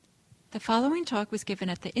The following talk was given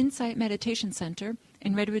at the Insight Meditation Center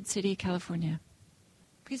in Redwood City, California.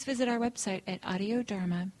 Please visit our website at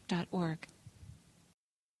audiodharma.org.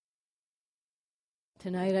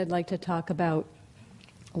 Tonight I'd like to talk about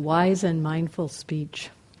wise and mindful speech.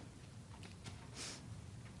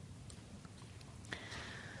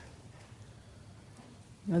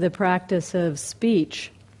 The practice of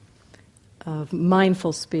speech, of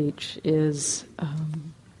mindful speech, is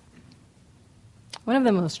one of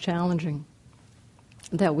the most challenging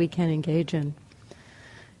that we can engage in.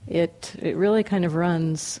 It really kind of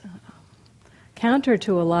runs counter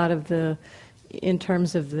to a lot of in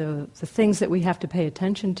terms of the things that we have to pay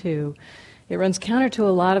attention to. It runs counter to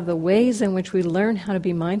a lot of the ways in which we learn how to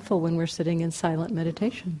be mindful when we're sitting in silent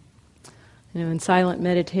meditation. You know, in silent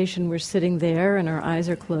meditation, we're sitting there and our eyes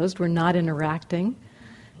are closed. We're not interacting.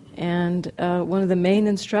 And one of the main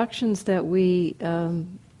instructions that we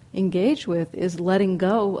engage with is letting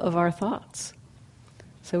go of our thoughts.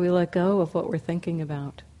 So we let go of what we're thinking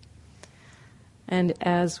about. And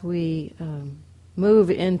as we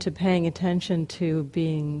move into paying attention to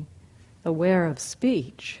being aware of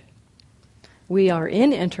speech, we are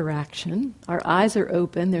in interaction. Our eyes are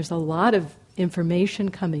open. There's a lot of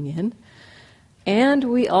information coming in.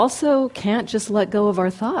 And we also can't just let go of our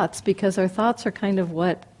thoughts, because our thoughts are kind of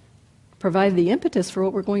what provide the impetus for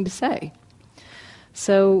what we're going to say.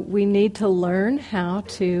 So we need to learn how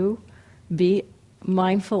to be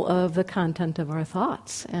mindful of the content of our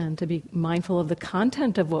thoughts and to be mindful of the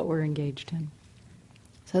content of what we're engaged in.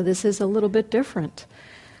 So this is a little bit different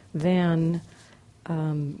than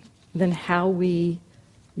how we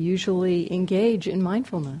usually engage in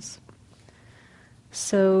mindfulness.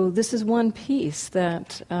 So this is one piece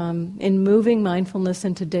that in moving mindfulness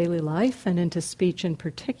into daily life and into speech in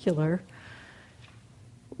particular,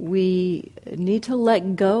 we need to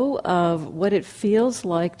let go of what it feels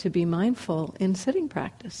like to be mindful in sitting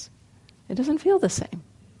practice. It doesn't feel the same.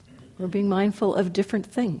 We're being mindful of different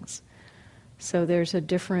things. So there's a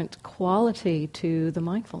different quality to the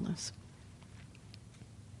mindfulness.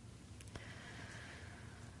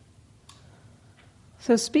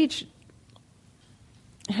 So speech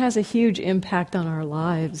has a huge impact on our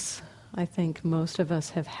lives. I think most of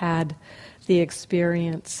us have had the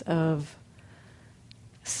experience of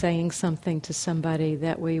saying something to somebody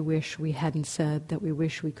that we wish we hadn't said, that we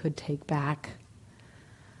wish we could take back.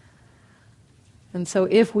 And so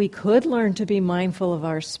if we could learn to be mindful of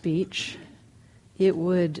our speech, it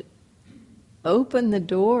would open the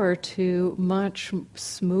door to much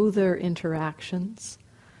smoother interactions.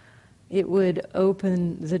 It would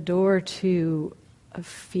open the door to a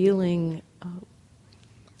feeling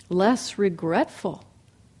less regretful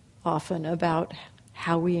often about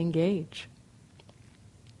how we engage.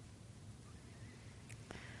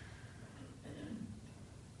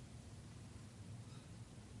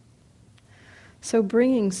 So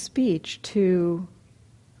bringing speech to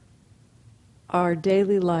our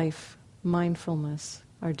daily life mindfulness,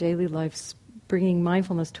 bringing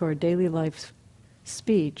mindfulness to our daily life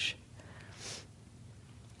speech,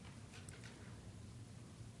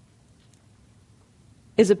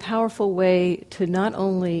 is a powerful way to not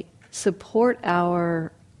only support the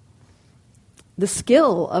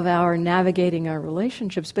skill of our navigating our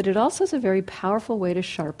relationships, but it also is a very powerful way to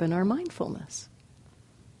sharpen our mindfulness.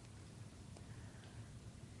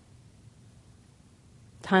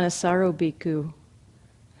 Thanissaro Bhikkhu,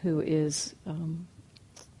 who is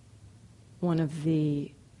one of the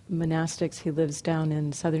monastics, he lives down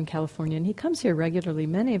in Southern California, and he comes here regularly.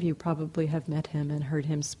 Many of you probably have met him and heard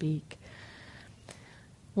him speak.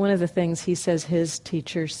 One of the things he says his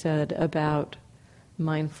teacher said about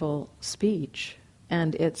mindful speech,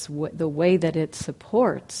 and it's the way that it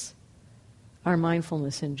supports our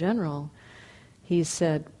mindfulness in general, he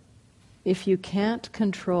said, if you can't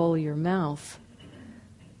control your mouth,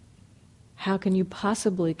 how can you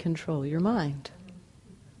possibly control your mind?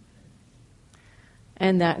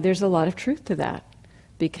 And that there's a lot of truth to that,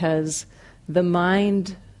 because the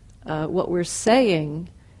mind, what we're saying,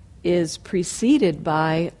 is preceded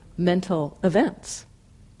by mental events,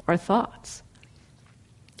 our thoughts.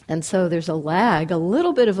 And so there's a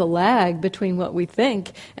little bit of a lag between what we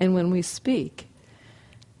think and when we speak.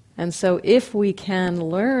 And so if we can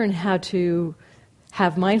learn how to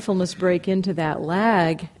have mindfulness break into that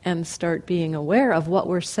lag and start being aware of what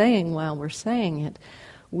we're saying while we're saying it,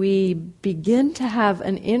 we begin to have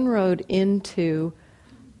an inroad into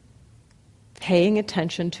paying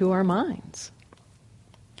attention to our minds.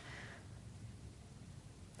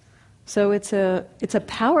 So it's a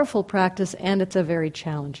powerful practice, and it's a very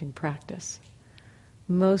challenging practice.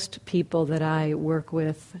 Most people that I work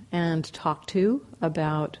with and talk to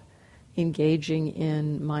about engaging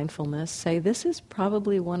in mindfulness say this is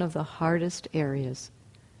probably one of the hardest areas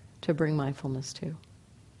to bring mindfulness to.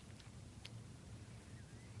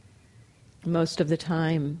 Most of the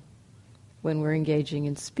time, when we're engaging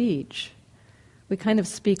in speech, we kind of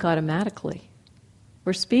speak automatically.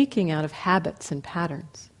 We're speaking out of habits and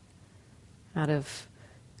patterns, out of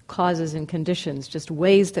causes and conditions, just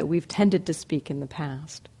ways that we've tended to speak in the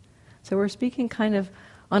past. So we're speaking kind of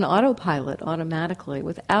on autopilot, automatically,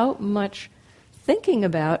 without much thinking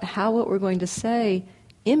about how what we're going to say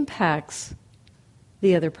impacts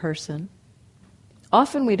the other person.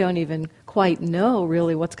 Often we don't even quite know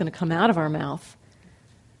really what's going to come out of our mouth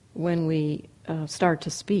when we start to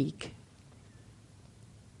speak.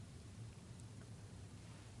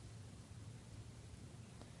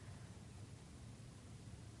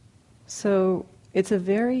 So it's a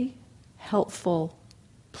very helpful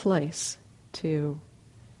place to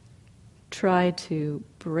try to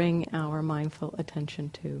bring our mindful attention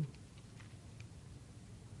to.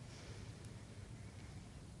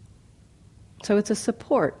 So it's a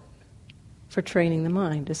support for training the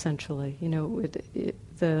mind, essentially. You know,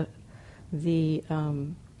 the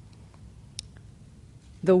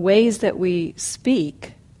ways that we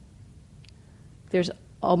speak, there is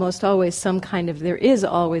always some kind of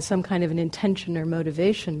an intention or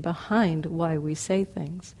motivation behind why we say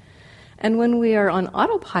things. And when we are on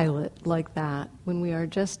autopilot like that, when we are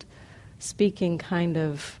just speaking kind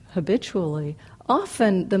of habitually,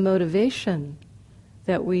 often the motivation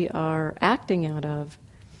that we are acting out of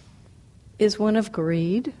is one of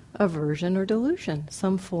greed, aversion, or delusion,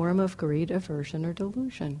 some form of greed, aversion, or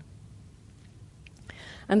delusion.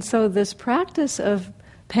 And so this practice of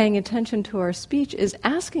paying attention to our speech is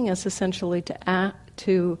asking us essentially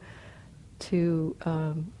to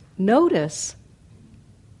notice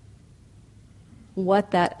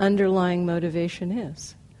what that underlying motivation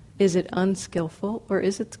is. Is it unskillful or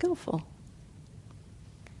is it skillful?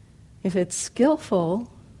 If it's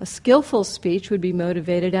skillful, a skillful speech would be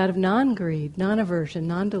motivated out of non-greed, non-aversion,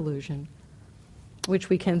 non-delusion, which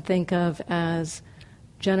we can think of as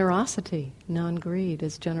generosity. Non-greed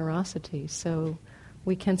is generosity. So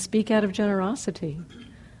we can speak out of generosity.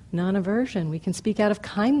 Non-aversion, we can speak out of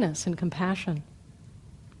kindness and compassion.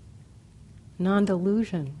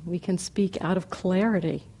 Non-delusion, we can speak out of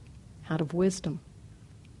clarity, out of wisdom.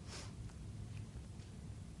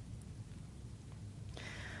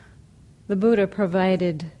 The Buddha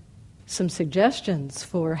provided some suggestions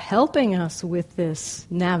for helping us with this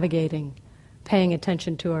navigating, paying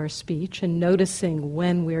attention to our speech and noticing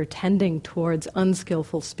when we're tending towards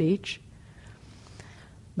unskillful speech,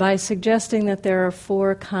 by suggesting that there are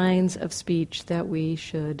 4 kinds of speech that we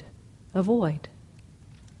should avoid.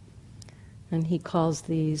 And he calls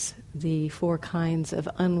these the 4 kinds of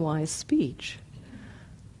unwise speech.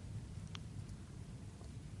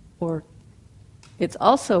 Or it's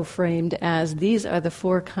also framed as these are the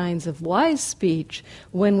 4 kinds of wise speech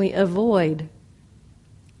when we avoid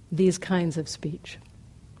these kinds of speech.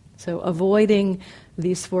 So avoiding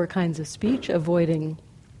these 4 kinds of speech, avoiding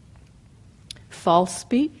false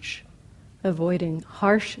speech, avoiding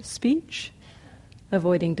harsh speech,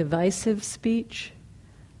 avoiding divisive speech,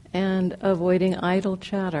 and avoiding idle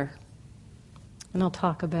chatter. And I'll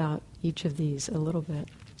talk about each of these a little bit.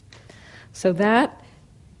 So that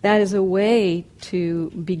is a way to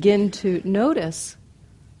begin to notice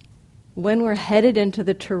when we're headed into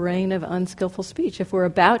the terrain of unskillful speech. If we're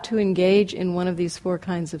about to engage in one of these 4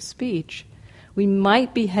 kinds of speech, we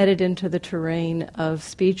might be headed into the terrain of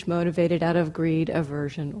speech motivated out of greed,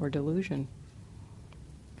 aversion, or delusion.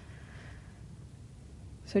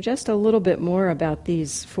 So just a little bit more about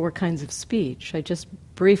these 4 kinds of speech. I just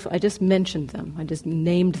mentioned them. I just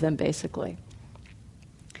named them basically.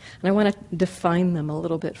 And I want to define them a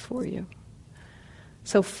little bit for you.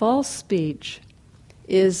 So false speech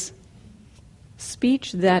is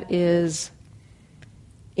speech that is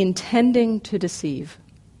intending to deceive.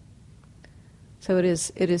 So it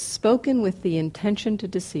is spoken with the intention to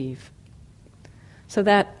deceive. So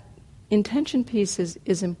that intention piece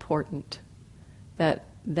is important.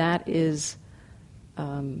 That is,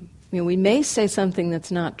 we may say something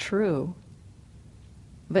that's not true,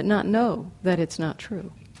 but not know that it's not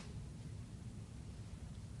true.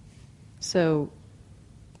 So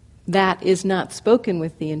that is not spoken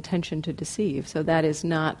with the intention to deceive. So that is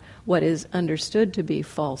not what is understood to be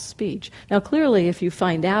false speech. Now, clearly, if you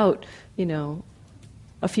find out,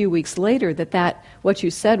 a few weeks later that what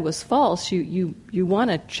you said was false, you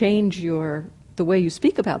want to change the way you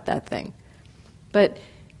speak about that thing. But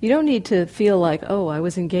you don't need to feel like, oh, I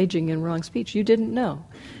was engaging in wrong speech. You didn't know.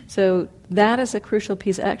 So that is a crucial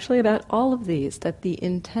piece actually about all of these, that the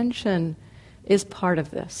intention is part of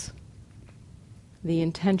this. The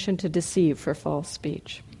intention to deceive for false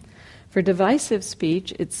speech. For divisive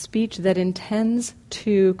speech, it's speech that intends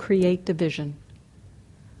to create division.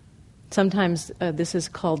 Sometimes this is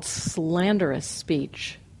called slanderous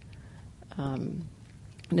speech. And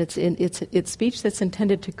it's speech that's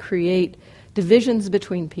intended to create divisions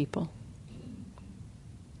between people,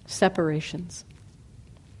 separations.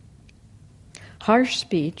 Harsh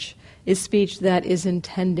speech is speech that is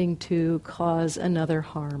intending to cause another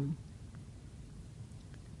harm.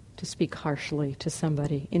 To speak harshly to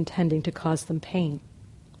somebody, intending to cause them pain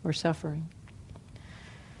or suffering.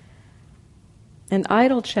 And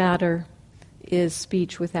idle chatter is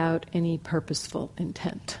speech without any purposeful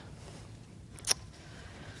intent.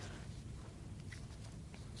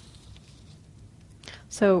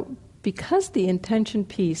 So, because the intention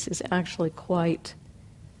piece is actually quite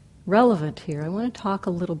relevant here, I want to talk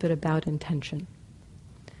a little bit about intention.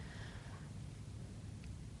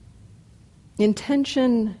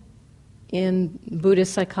 Intention in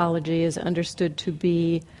Buddhist psychology is understood to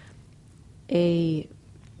be a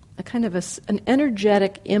kind of an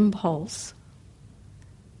energetic impulse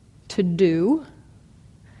to do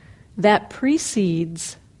that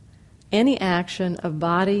precedes any action of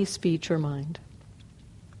body, speech, or mind.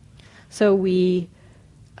 So we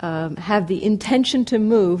have the intention to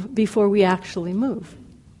move before we actually move.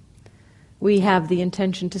 We have the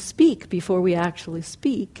intention to speak before we actually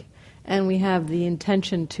speak. And we have the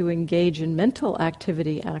intention to engage in mental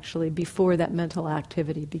activity, actually, before that mental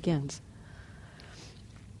activity begins.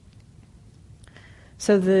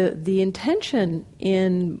 So the intention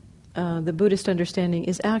in the Buddhist understanding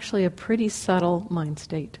is actually a pretty subtle mind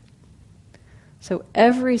state. So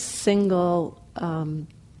every single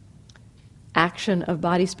action of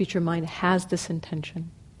body, speech, or mind has this intention.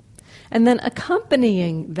 And then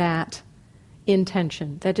accompanying that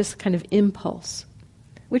intention, that just kind of impulse,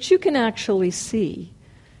 which you can actually see.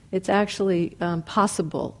 It's actually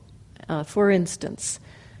possible. For instance,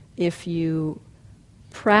 if you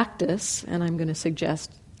practice, and I'm going to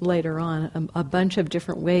suggest later on a bunch of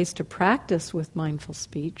different ways to practice with mindful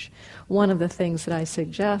speech, one of the things that I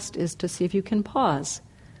suggest is to see if you can pause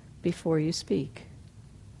before you speak.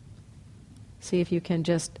 See if you can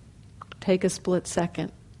just take a split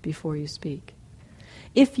second before you speak.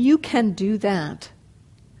 If you can do that,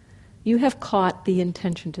 you have caught the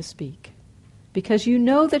intention to speak, because you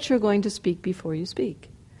know that you're going to speak before you speak.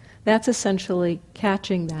 That's essentially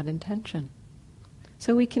catching that intention.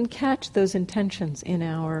 So we can catch those intentions in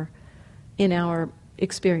our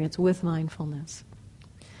experience with mindfulness.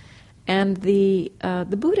 And the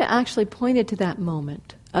Buddha actually pointed to that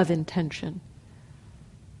moment of intention,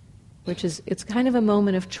 which is, it's kind of a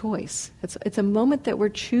moment of choice. It's a moment that we're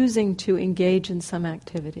choosing to engage in some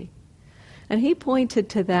activity. And he pointed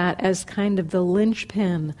to that as kind of the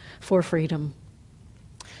linchpin for freedom.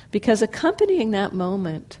 Because accompanying that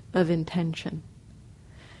moment of intention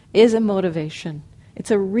is a motivation.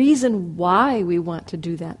 It's a reason why we want to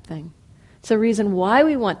do that thing. It's a reason why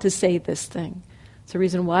we want to say this thing. It's a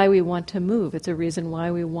reason why we want to move. It's a reason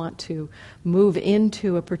why we want to move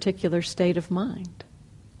into a particular state of mind.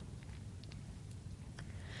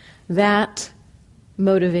 That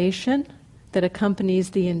motivation that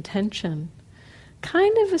accompanies the intention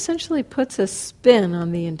kind of essentially puts a spin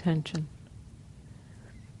on the intention.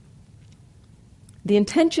 The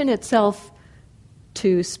intention itself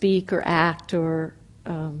to speak or act or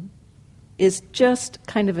is just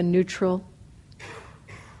kind of a neutral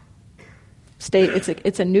state.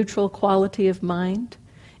 It's a neutral quality of mind.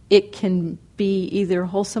 It can be either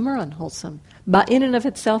wholesome or unwholesome. But in and of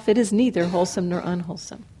itself, it is neither wholesome nor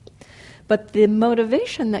unwholesome. But the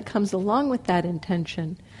motivation that comes along with that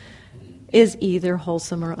intention is either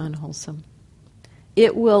wholesome or unwholesome.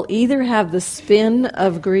 It will either have the spin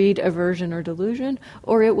of greed, aversion, or delusion,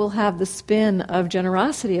 or it will have the spin of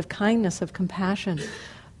generosity, of kindness, of compassion,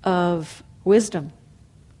 of wisdom.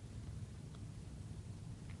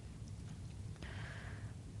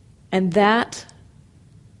 And that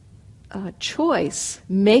choice,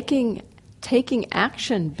 taking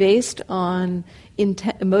action based on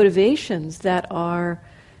motivations that are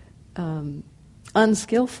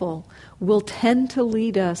unskillful, will tend to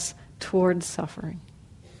lead us towards suffering.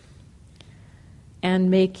 And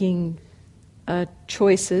making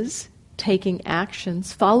choices, taking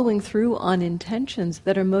actions, following through on intentions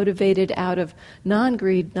that are motivated out of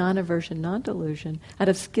non-greed, non-aversion, non-delusion, out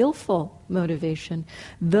of skillful motivation,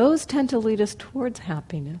 those tend to lead us towards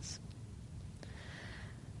happiness.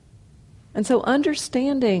 And so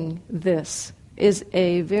understanding this is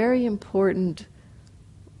a very important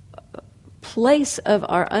place of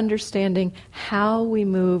our understanding how we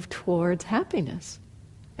move towards happiness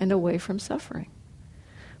and away from suffering.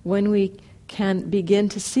 When we can begin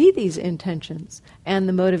to see these intentions and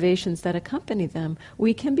the motivations that accompany them,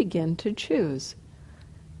 we can begin to choose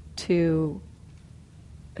to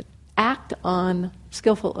act on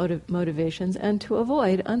skillful motivations and to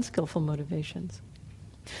avoid unskillful motivations.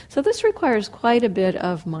 So this requires quite a bit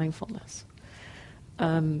of mindfulness.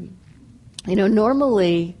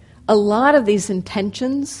 Normally, a lot of these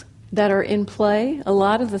intentions that are in play, a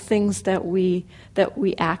lot of the things that we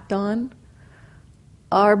act on,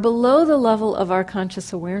 are below the level of our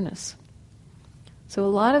conscious awareness. So a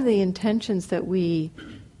lot of the intentions that we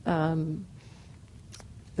act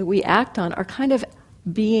on are kind of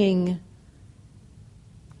being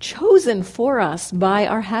chosen for us by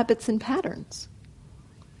our habits and patterns.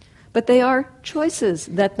 But they are choices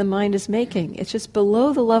that the mind is making. It's just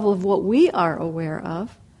below the level of what we are aware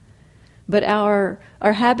of. But our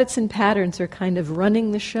habits and patterns are kind of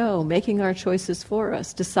running the show, making our choices for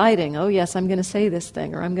us, deciding, oh yes, I'm going to say this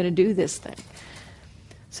thing, or I'm going to do this thing.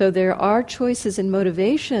 So there are choices and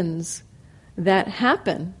motivations that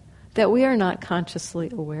happen that we are not consciously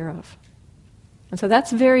aware of. And so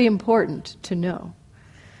that's very important to know,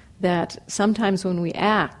 that sometimes when we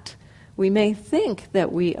act, we may think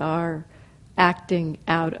that we are acting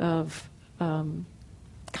out of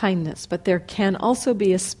kindness, but there can also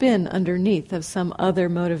be a spin underneath of some other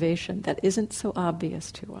motivation that isn't so obvious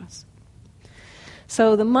to us.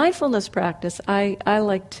 So the mindfulness practice, I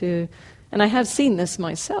like to, and I have seen this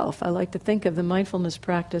myself, I like to think of the mindfulness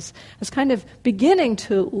practice as kind of beginning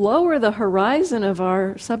to lower the horizon of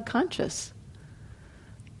our subconscious.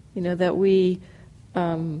 That we,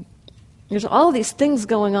 there's all these things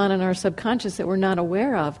going on in our subconscious that we're not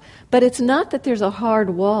aware of, but it's not that there's a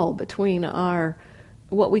hard wall between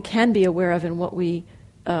what we can be aware of and what we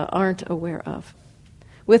aren't aware of.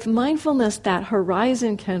 With mindfulness, that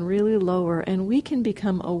horizon can really lower, and we can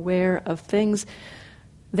become aware of things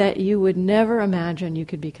that you would never imagine you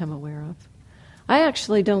could become aware of. I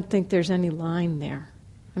actually don't think there's any line there.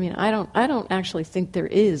 I don't actually think there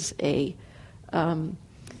is a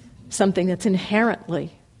something that's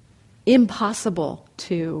inherently impossible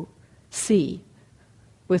to see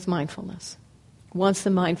with mindfulness, once the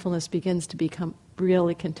mindfulness begins to become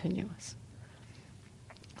really continuous.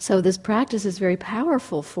 So this practice is very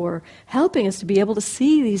powerful for helping us to be able to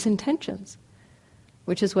see these intentions,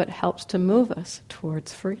 which is what helps to move us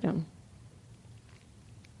towards freedom.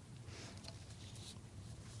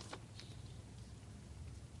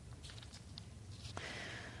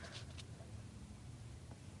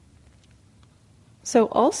 So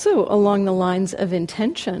also along the lines of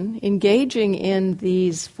intention, engaging in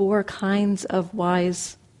these four kinds of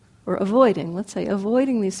wise, or avoiding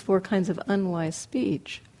these four kinds of unwise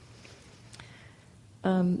speech.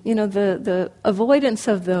 The avoidance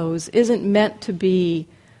of those isn't meant to be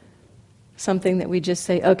something that we just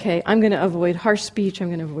say, okay, I'm going to avoid harsh speech, I'm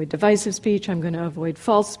going to avoid divisive speech, I'm going to avoid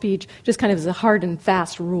false speech, just kind of as a hard and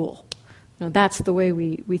fast rule. That's the way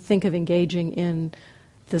we think of engaging in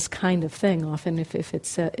this kind of thing. Often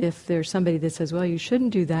if there's somebody that says, well, you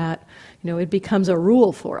shouldn't do that, it becomes a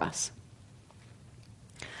rule for us.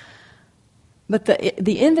 But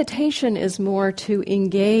the invitation is more to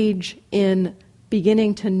engage in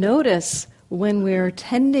beginning to notice when we're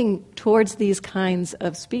tending towards these kinds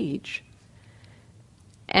of speech,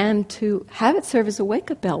 and to have it serve as a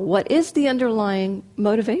wake-up bell. What is the underlying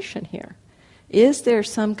motivation here? Is there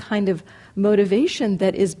some kind of motivation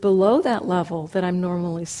that is below that level that I'm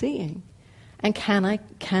normally seeing? And can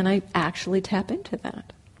I actually tap into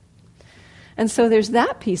that? And so there's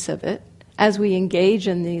that piece of it as we engage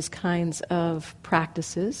in these kinds of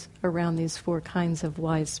practices around these four kinds of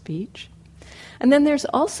wise speech. And then there's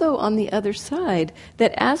also on the other side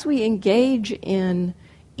that as we engage in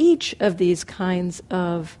each of these kinds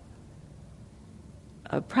of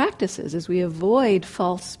practices, as we avoid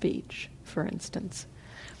false speech, for instance,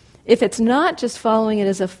 if it's not just following it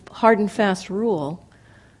as a hard and fast rule,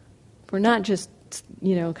 we're not just,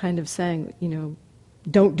 kind of saying,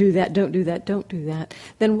 don't do that, don't do that, don't do that,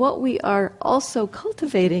 then what we are also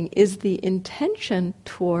cultivating is the intention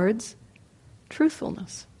towards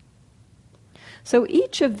truthfulness. So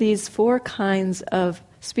each of these four kinds of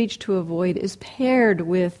speech to avoid is paired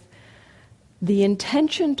with the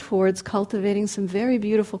intention towards cultivating some very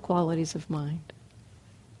beautiful qualities of mind.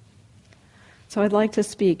 So I'd like to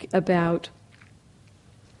speak about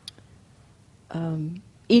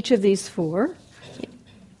each of these four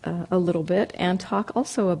a little bit, and talk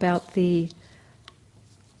also about the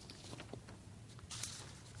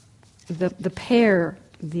pair,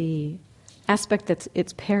 the aspect that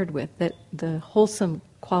it's paired with, that the wholesome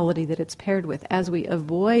quality that it's paired with. As we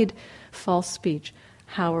avoid false speech,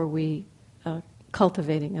 how are we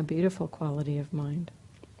cultivating a beautiful quality of mind?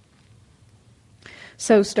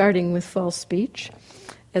 So starting with false speech,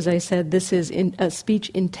 as I said, this is a speech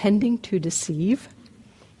intending to deceive.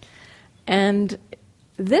 And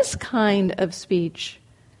this kind of speech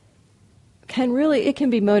can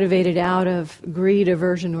be motivated out of greed,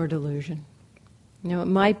 aversion, or delusion. It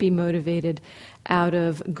might be motivated out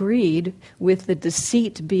of greed, with the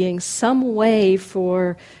deceit being some way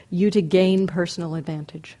for you to gain personal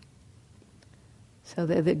advantage. So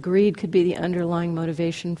the greed could be the underlying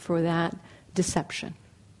motivation for that deception.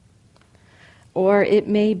 Or it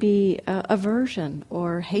may be aversion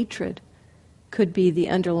or hatred could be the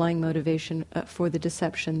underlying motivation for the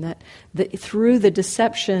deception, that through the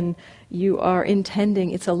deception you are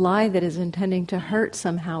intending, it's a lie that is intending to hurt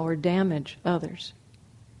somehow or damage others.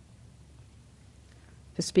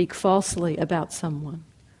 To speak falsely about someone.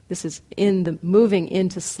 This is moving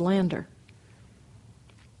into slander.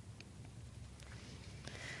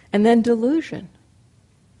 And then delusion.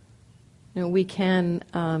 We can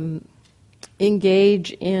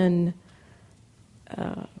engage in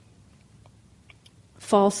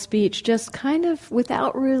false speech just kind of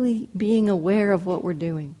without really being aware of what we're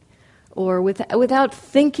doing, or without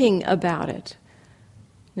thinking about it.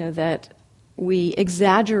 That we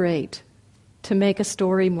exaggerate to make a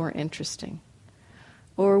story more interesting,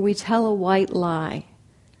 or we tell a white lie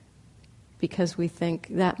because we think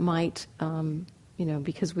that might,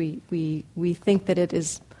 because we think that it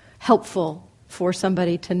is helpful for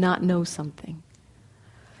somebody to not know something.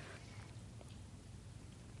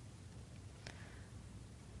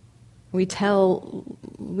 We tell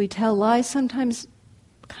lies sometimes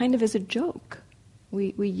kind of as a joke.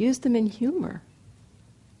 We use them in humor.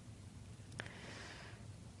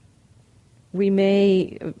 We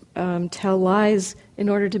may tell lies in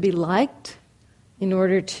order to be liked, in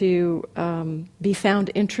order to be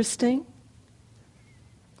found interesting.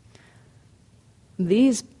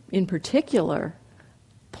 These, in particular,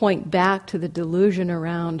 point back to the delusion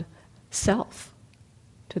around self,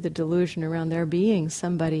 to the delusion around there being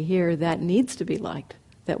somebody here that needs to be liked,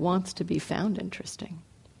 that wants to be found interesting.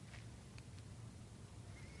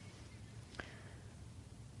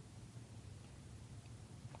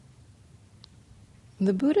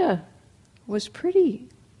 The Buddha was pretty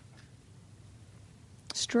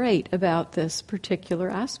straight about this particular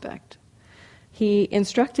aspect. He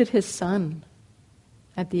instructed his son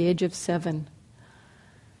at the age of 7,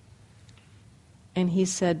 and he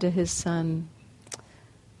said to his son,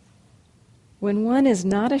 "When one is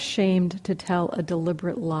not ashamed to tell a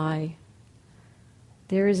deliberate lie,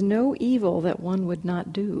 there is no evil that one would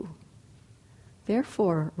not do.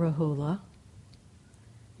 Therefore, Rahula,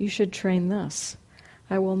 you should train thus.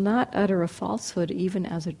 I will not utter a falsehood even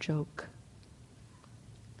as a joke."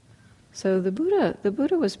 So the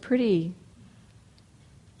Buddha was pretty,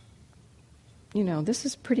 this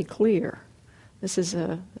is pretty clear. This is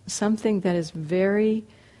something that is very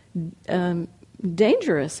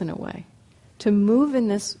dangerous in a way, to move in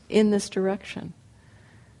this direction.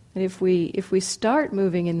 And if we start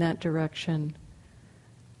moving in that direction,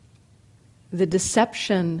 the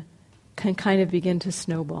deception can kind of begin to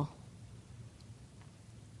snowball.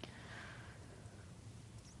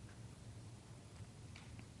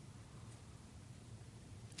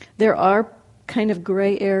 There are kind of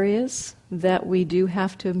gray areas that we do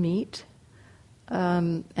have to meet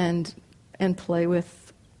and play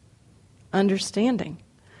with understanding.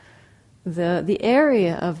 The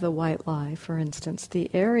area of the white lie, for instance,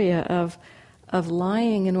 the area of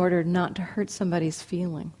lying in order not to hurt somebody's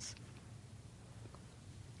feelings.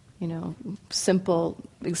 Simple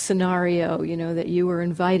scenario, that you were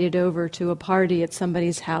invited over to a party at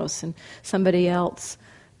somebody's house, and somebody else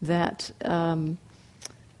that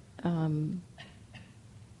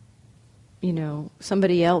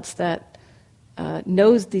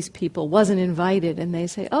knows these people wasn't invited, and they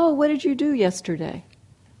say, "Oh, what did you do yesterday?"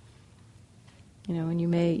 And you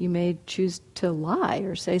may choose to lie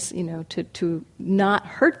or say, to not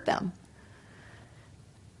hurt them.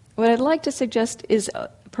 What I'd like to suggest is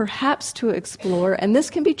perhaps to explore, and this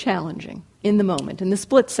can be challenging in the moment, in the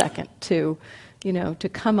split second, to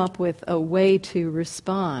come up with a way to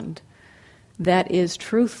respond that is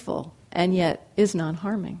truthful and yet is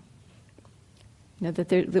non-harming.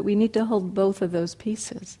 That we need to hold both of those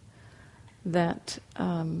pieces. That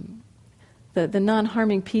the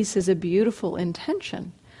non-harming piece is a beautiful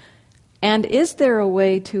intention. And is there a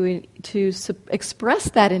way to express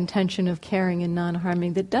that intention of caring and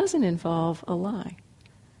non-harming that doesn't involve a lie?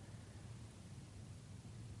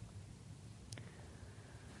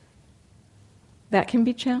 that can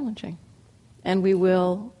be challenging. And we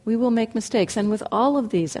will make mistakes. And with all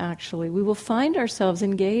of these, actually, we will find ourselves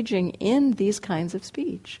engaging in these kinds of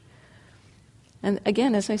speech. And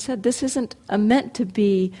again, as I said, this isn't meant to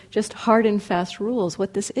be just hard and fast rules.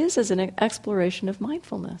 What this is an exploration of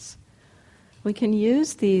mindfulness. We can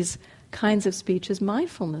use these kinds of speech as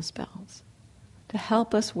mindfulness bells to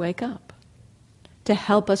help us wake up, to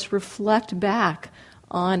help us reflect back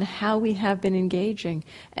on how we have been engaging,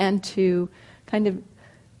 and to kind of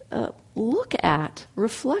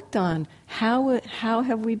reflect on how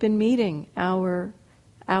have we been meeting our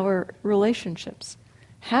relationships.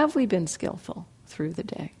 Have we been skillful through the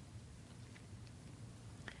day?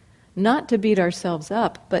 Not to beat ourselves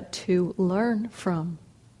up, but to learn from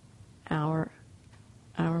our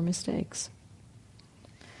mistakes.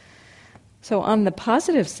 So on the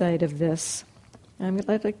positive side of this,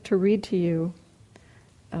 I'd like to read to you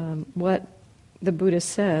what the Buddha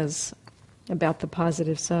says about the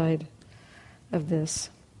positive side of this.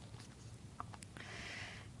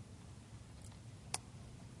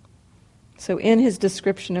 So in his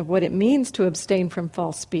description of what it means to abstain from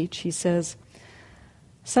false speech, he says,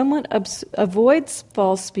 someone avoids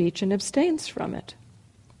false speech and abstains from it.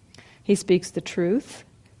 He speaks the truth,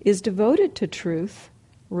 is devoted to truth,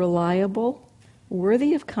 reliable,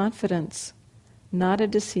 worthy of confidence, not a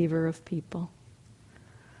deceiver of people.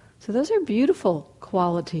 So those are beautiful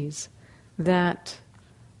qualities that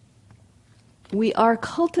we are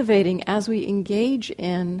cultivating as we engage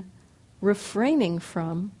in refraining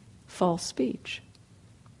from false speech.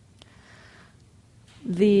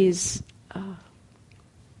 These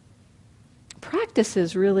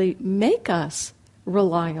practices really make us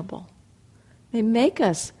reliable. They make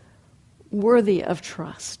us worthy of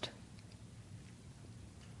trust.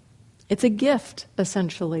 It's a gift,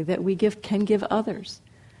 essentially, that we can give others.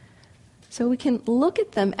 So we can look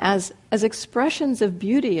at them as expressions of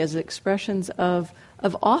beauty, as expressions of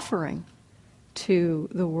offering to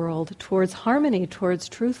the world, towards harmony, towards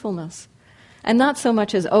truthfulness. And not so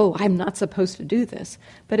much as, oh, I'm not supposed to do this,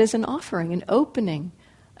 but as an offering, an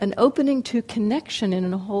opening to connection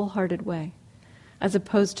in a wholehearted way, as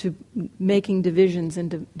opposed to making divisions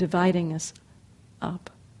and dividing us up.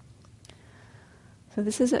 So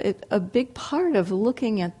this is a big part of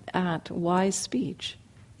looking at wise speech,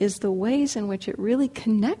 is the ways in which it really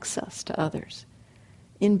connects us to others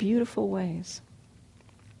in beautiful ways.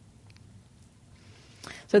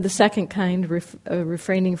 So the second kind,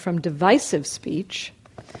 refraining from divisive speech,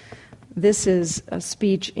 this is a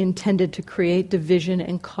speech intended to create division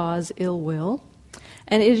and cause ill will,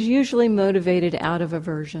 and it is usually motivated out of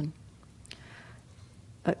aversion,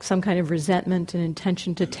 some kind of resentment, an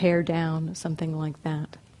intention to tear down, something like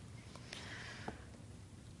that.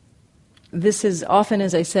 This is often,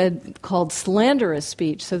 as I said, called slanderous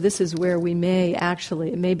speech. So this is where it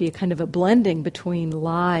may be a kind of a blending between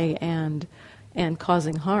lie and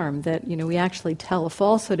causing harm, that, we actually tell a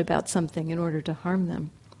falsehood about something in order to harm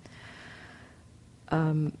them.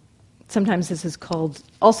 Sometimes this is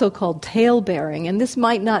also called tale-bearing, and this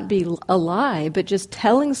might not be a lie, but just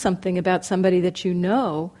telling something about somebody that you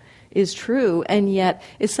know is true, and yet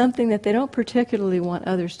is something that they don't particularly want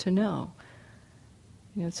others to know.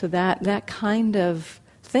 So that kind of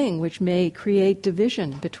thing which may create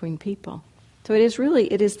division between people. So it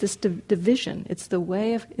is this division. It's the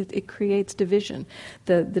way it creates division.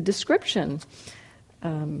 The description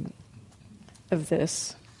of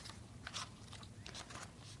this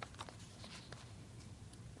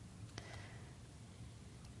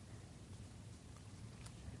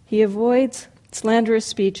he avoids slanderous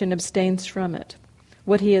speech and abstains from it.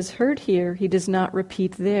 What he has heard here, he does not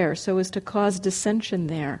repeat there, so as to cause dissension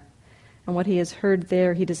there. And what he has heard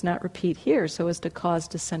there, he does not repeat here, so as to cause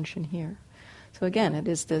dissension here. So again, it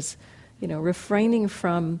is this, refraining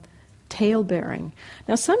from tale-bearing.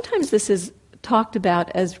 Now, sometimes this is talked about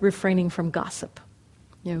as refraining from gossip,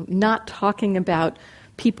 not talking about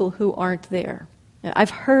people who aren't there. Now, I've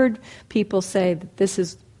heard people say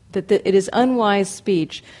that it is unwise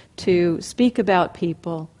speech to speak about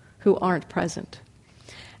people who aren't present.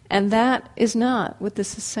 And that is not what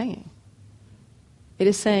this is saying. It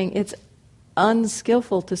is saying it's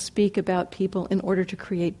unskillful to speak about people in order to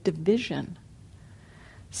create division.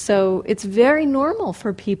 So it's very normal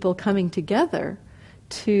for people coming together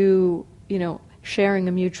to, sharing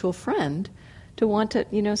a mutual friend, to want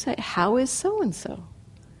to, say, how is so-and-so?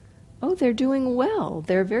 Oh, they're doing well.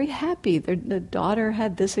 They're very happy. The daughter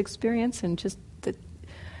had this experience, and just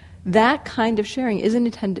that kind of sharing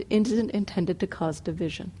isn't intended to cause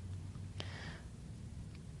division.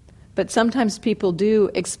 But sometimes people do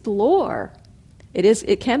explore.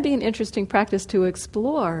 It can be an interesting practice to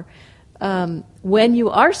explore when you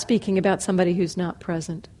are speaking about somebody who's not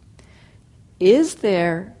present, is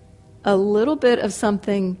there a little bit of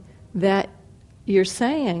something that you're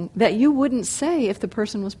saying that you wouldn't say if the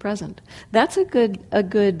person was present? That's a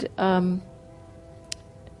good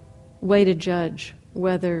way to judge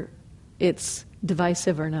whether it's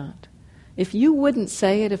divisive or not. If you wouldn't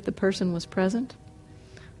say it if the person was present,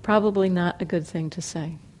 probably not a good thing to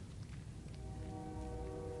say.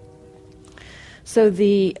 So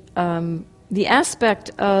the aspect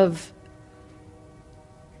of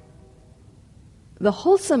the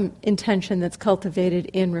wholesome intention that's cultivated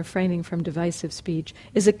in refraining from divisive speech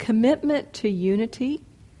is a commitment to unity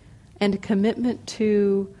and a commitment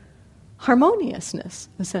to harmoniousness,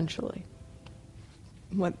 essentially.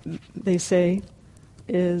 What they say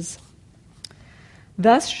is,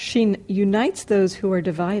 thus she unites those who are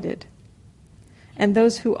divided, and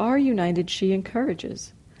those who are united she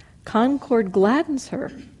encourages. Concord gladdens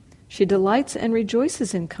her. She delights and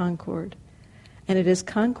rejoices in concord, and it is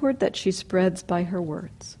concord that she spreads by her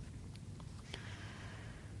words.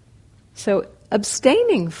 So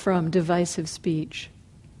abstaining from divisive speech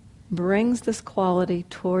brings this quality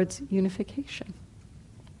towards unification.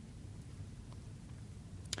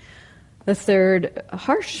 The third,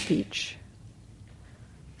 harsh speech.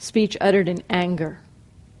 Speech uttered in anger,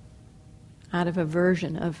 out of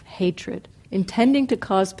aversion, of hatred, intending to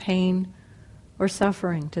cause pain or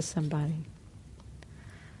suffering to somebody.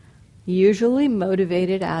 Usually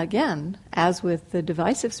motivated, again, as with the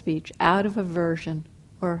divisive speech, out of aversion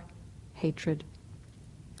or hatred.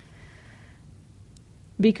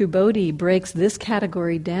 Bhikkhu Bodhi breaks this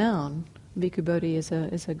category down. Bhikkhu Bodhi is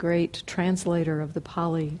a great translator of the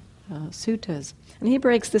Pali suttas. And he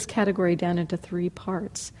breaks this category down into 3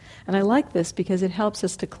 parts. And I like this because it helps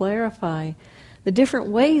us to clarify the different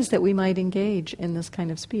ways that we might engage in this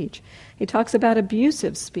kind of speech. He talks about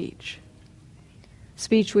abusive speech.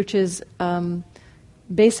 Speech which is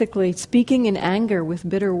basically speaking in anger with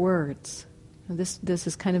bitter words. And this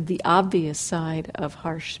is kind of the obvious side of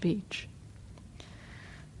harsh speech.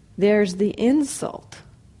 There's the insult,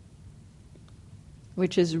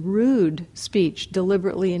 which is rude speech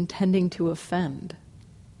deliberately intending to offend.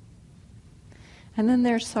 And then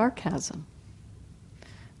there's sarcasm,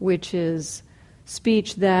 which is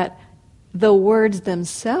speech that the words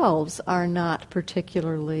themselves are not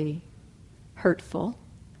particularly hurtful,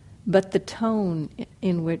 but the tone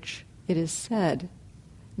in which it is said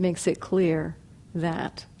makes it clear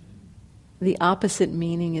that the opposite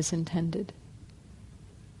meaning is intended.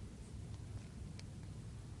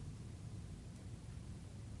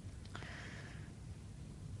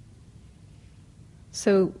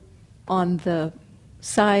 So on the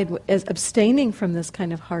side, as abstaining from this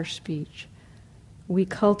kind of harsh speech, we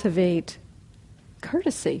cultivate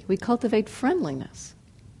courtesy, we cultivate friendliness.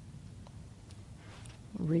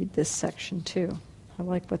 I'll read this section too. I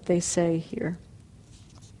like what they say here.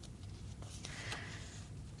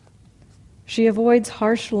 She avoids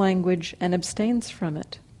harsh language and abstains from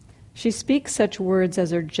it. She speaks such words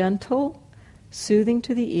as are gentle, soothing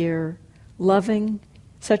to the ear, loving,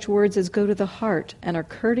 such words as go to the heart and are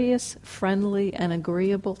courteous, friendly, and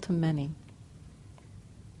agreeable to many.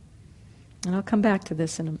 And I'll come back to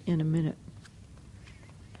this in a minute.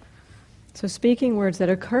 So speaking words that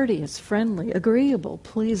are courteous, friendly, agreeable,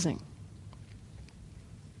 pleasing.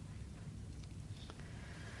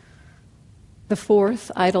 The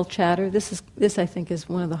fourth, idle chatter. This I think is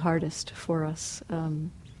one of the hardest for us.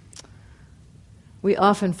 We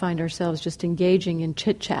often find ourselves just engaging in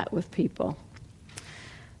chit-chat with people.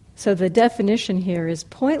 So the definition here is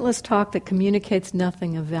pointless talk that communicates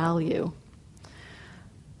nothing of value.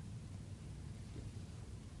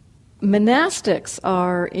 Monastics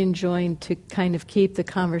are enjoined to kind of keep the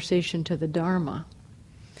conversation to the Dharma.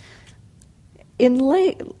 In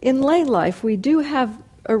lay life, we do have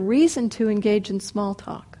a reason to engage in small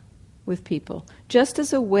talk with people, just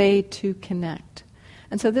as a way to connect.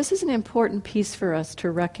 And so this is an important piece for us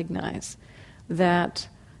to recognize, that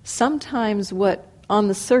sometimes what on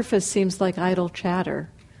the surface seems like idle chatter,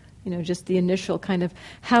 just the initial kind of,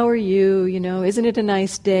 how are you, isn't it a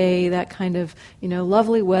nice day, that kind of,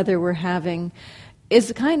 lovely weather we're having,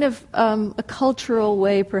 is kind of a cultural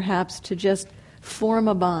way perhaps to just form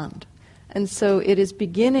a bond. And so it is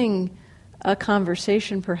beginning a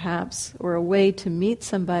conversation perhaps, or a way to meet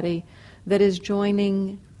somebody that is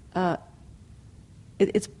joining,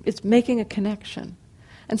 it's making a connection.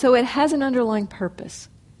 And so it has an underlying purpose.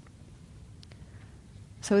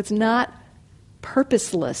 So it's not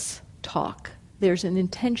purposeless talk. There's an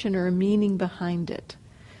intention or a meaning behind it.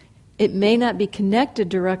 It may not be connected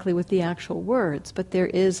directly with the actual words, but there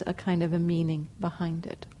is a kind of a meaning behind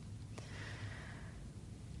it.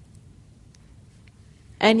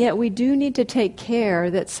 And yet we do need to take care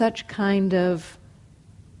that such kind of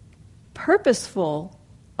purposeful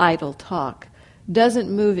idle talk doesn't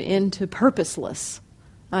move into purposeless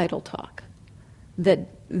idle talk that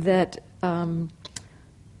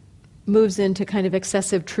moves into kind of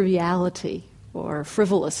excessive triviality or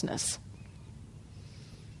frivolousness.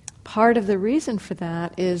 Part of the reason for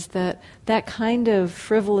that is that that kind of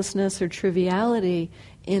frivolousness or triviality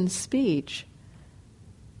in speech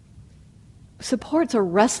supports a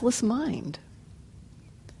restless mind.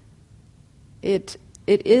 It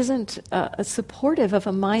isn't supportive of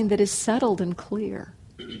a mind that is settled and clear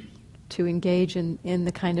to engage in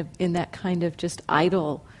that kind of just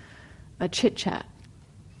idle chit chat.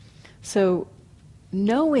 So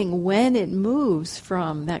knowing when it moves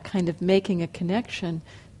from that kind of making a connection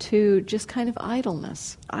to just kind of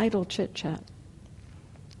idleness, idle chit chat.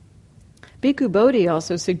 Bhikkhu Bodhi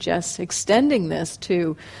also suggests extending this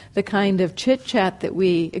to the kind of chit chat that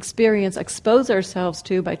we expose ourselves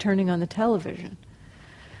to by turning on the television,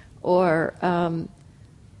 or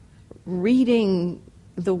reading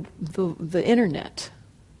the internet,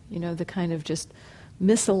 the kind of just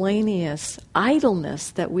miscellaneous idleness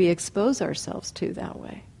that we expose ourselves to that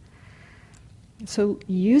way. So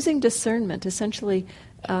using discernment, essentially,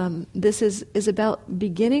 this is about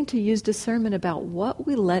beginning to use discernment about what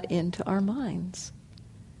we let into our minds.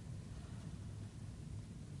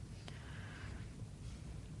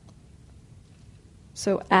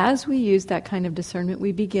 So as we use that kind of discernment,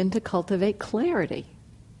 we begin to cultivate clarity,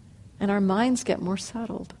 and our minds get more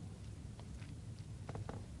settled.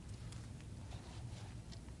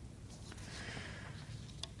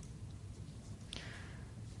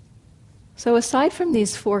 So aside from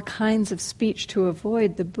these 4 kinds of speech to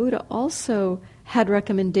avoid, the Buddha also had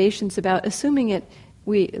recommendations about assuming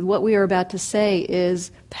what we are about to say is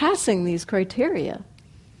passing these criteria.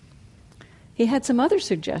 He had some other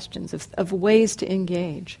suggestions of ways to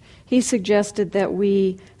engage. He suggested that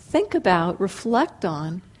we think about, reflect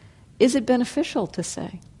on, is it beneficial to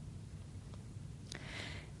say?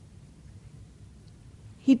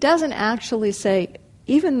 He doesn't actually say,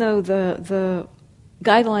 even though the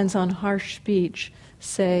guidelines on harsh speech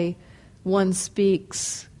say one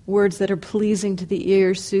speaks words that are pleasing to the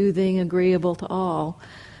ear, soothing, agreeable to all,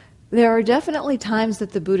 there are definitely times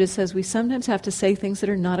that the Buddha says we sometimes have to say things that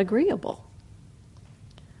are not agreeable.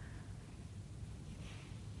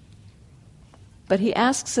 But he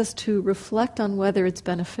asks us to reflect on whether it's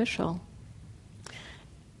beneficial.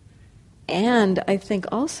 And I think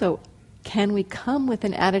also, can we come with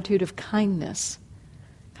an attitude of kindness,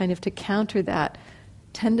 kind of to counter that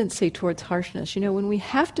tendency towards harshness? When we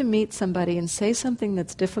have to meet somebody and say something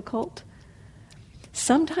that's difficult,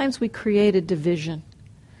 sometimes we create a division,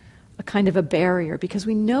 a kind of a barrier, because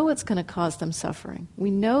we know it's going to cause them suffering.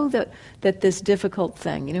 We know that this difficult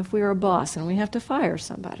thing, if we were a boss and we have to fire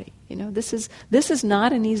somebody, this is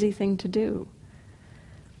not an easy thing to do.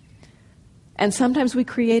 And sometimes we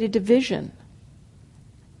create a division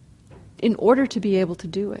in order to be able to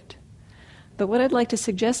do it. But what I'd like to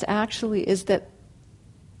suggest actually is that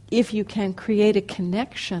if you can create a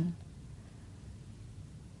connection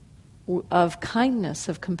of kindness,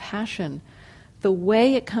 of compassion, the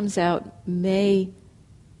way it comes out may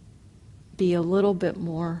be a little bit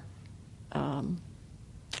more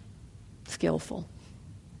skillful.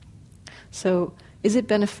 So, is it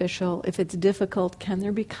beneficial? If it's difficult, can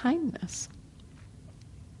there be kindness?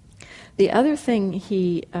 The other thing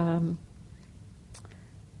he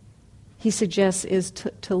suggests is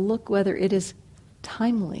to look whether it is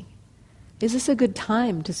timely. Is this a good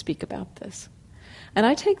time to speak about this? And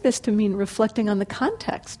I take this to mean reflecting on the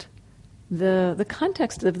context, the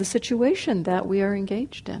context of the situation that we are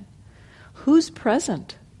engaged in. Who's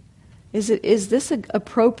present? Is this an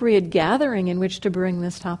appropriate gathering in which to bring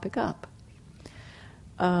this topic up?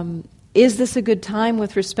 Is this a good time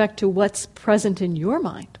with respect to what's present in your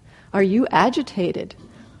mind? Are you agitated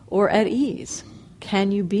or at ease?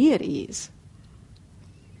 Can you be at ease?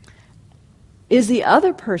 Is the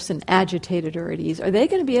other person agitated or at ease? Are they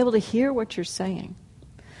going to be able to hear what you're saying?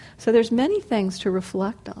 So there's many things to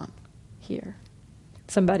reflect on here.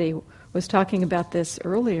 Somebody was talking about this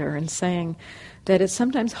earlier and saying that it's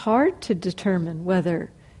sometimes hard to determine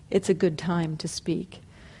whether it's a good time to speak,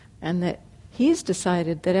 and that he's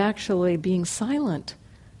decided that actually being silent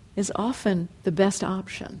is often the best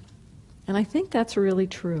option. And I think that's really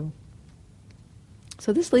true.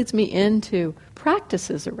 So this leads me into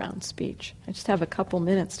practices around speech. I just have a couple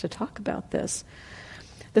minutes to talk about this.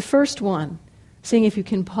 The first one, seeing if you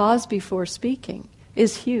can pause before speaking,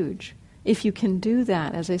 is huge. If you can do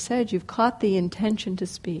that, as I said, you've caught the intention to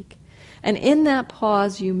speak. And in that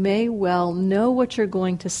pause, you may well know what you're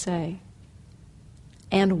going to say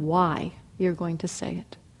and why you're going to say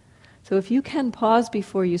it. So if you can pause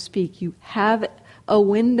before you speak, you have a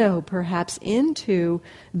window perhaps into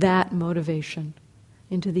that motivation,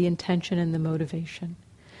 into the intention and the motivation.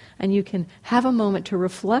 And you can have a moment to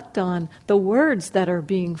reflect on the words that are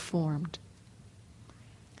being formed.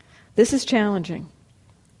 This is challenging.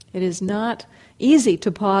 It is not easy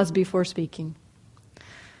to pause before speaking.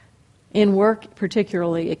 In work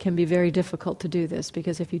particularly, it can be very difficult to do this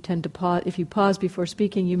because if you pause before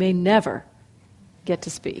speaking, you may never get to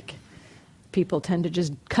speak. People tend to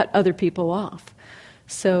just cut other people off.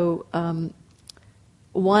 So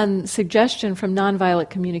one suggestion from nonviolent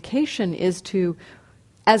communication is to,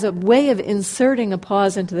 as a way of inserting a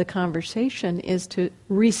pause into the conversation, is to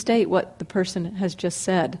restate what the person has just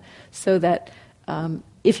said, so that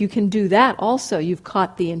if you can do that also, you've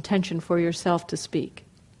caught the intention for yourself to speak.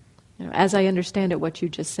 As I understand it, what you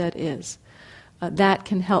just said is. That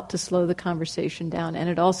can help to slow the conversation down, and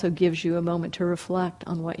it also gives you a moment to reflect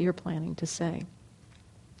on what you're planning to say.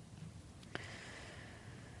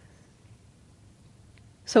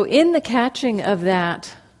 So in the catching of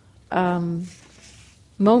that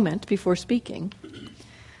moment before speaking,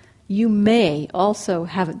 you may also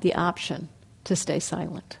have the option to stay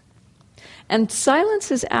silent. And silence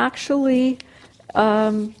is actually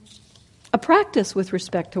a practice with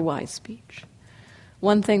respect to wise speech.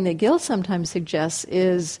 One thing that Gil sometimes suggests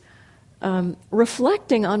is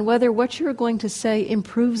reflecting on whether what you're going to say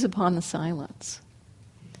improves upon the silence.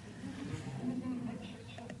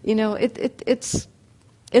 It's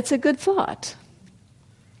a good thought.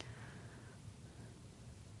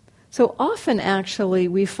 So often, actually,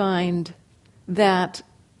 we find that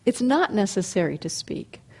it's not necessary to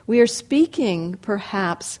speak. We are speaking,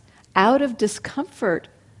 perhaps, out of discomfort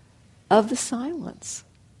of the silence.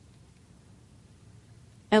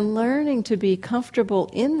 And learning to be comfortable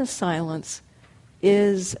in the silence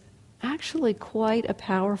is actually quite a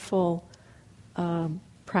powerful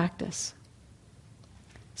practice.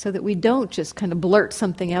 So that we don't just kind of blurt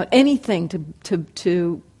something out, anything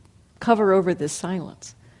to cover over this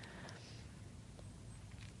silence.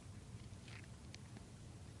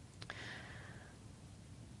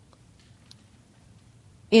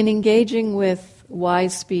 In engaging with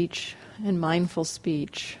wise speech and mindful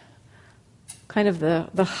speech, kind of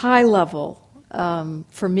the high level,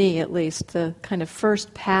 for me at least, the kind of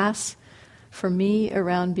first pass for me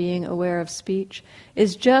around being aware of speech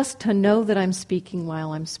is just to know that I'm speaking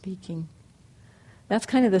while I'm speaking. That's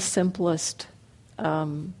kind of the simplest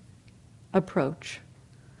approach.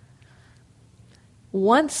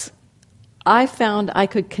 Once I found I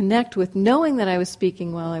could connect with knowing that I was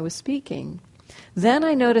speaking while I was speaking, then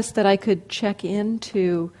I noticed that I could check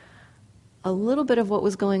into a little bit of what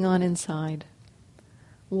was going on inside.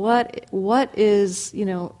 What is,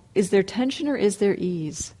 is there tension or is there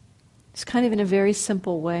ease? It's kind of in a very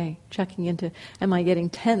simple way, checking into, am I getting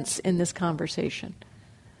tense in this conversation?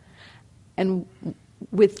 And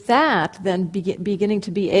with that, then beginning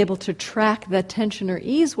to be able to track that tension or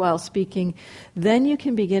ease while speaking, then you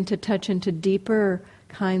can begin to touch into deeper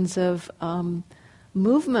kinds of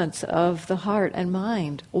movements of the heart and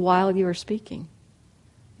mind while you are speaking.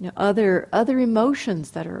 Other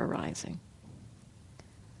emotions that are arising.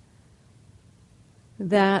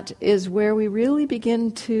 That is where we really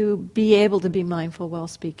begin to be able to be mindful while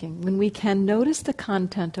speaking. When we can notice the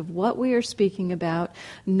content of what we are speaking about,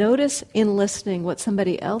 notice in listening what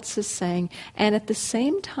somebody else is saying, and at the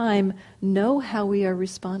same time know how we are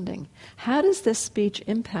responding. How does this speech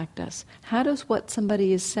impact us? How does what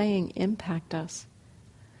somebody is saying impact us?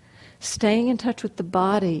 Staying in touch with the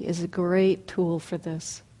body is a great tool for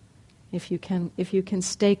this, if you can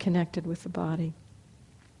stay connected with the body.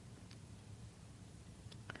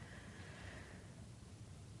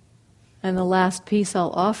 And the last piece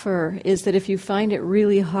I'll offer is that if you find it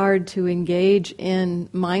really hard to engage in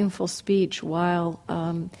mindful speech while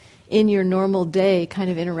in your normal day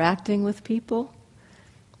kind of interacting with people,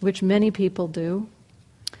 which many people do,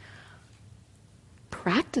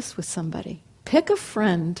 practice with somebody. Pick a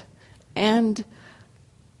friend and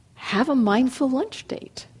have a mindful lunch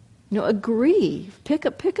date. Agree. Pick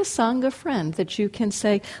a Sangha friend that you can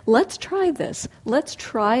say, let's try this. Let's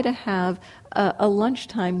try to have a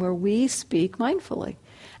lunchtime where we speak mindfully.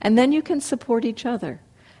 And then you can support each other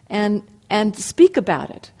and speak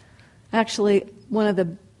about it. Actually, one of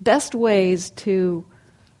the best ways to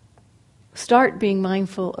start being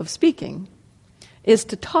mindful of speaking is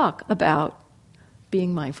to talk about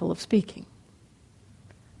being mindful of speaking.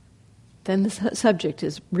 Then the subject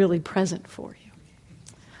is really present for you.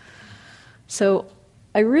 So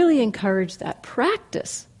I really encourage that.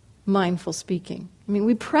 Practice mindful speaking. I mean,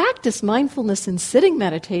 we practice mindfulness in sitting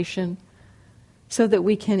meditation so that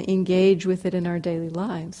we can engage with it in our daily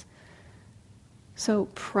lives. So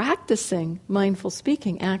practicing mindful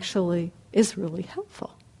speaking actually is really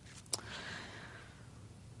helpful.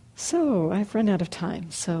 So I've run out of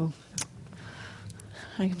time, so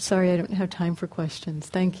I'm sorry I don't have time for questions.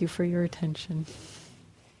 Thank you for your attention.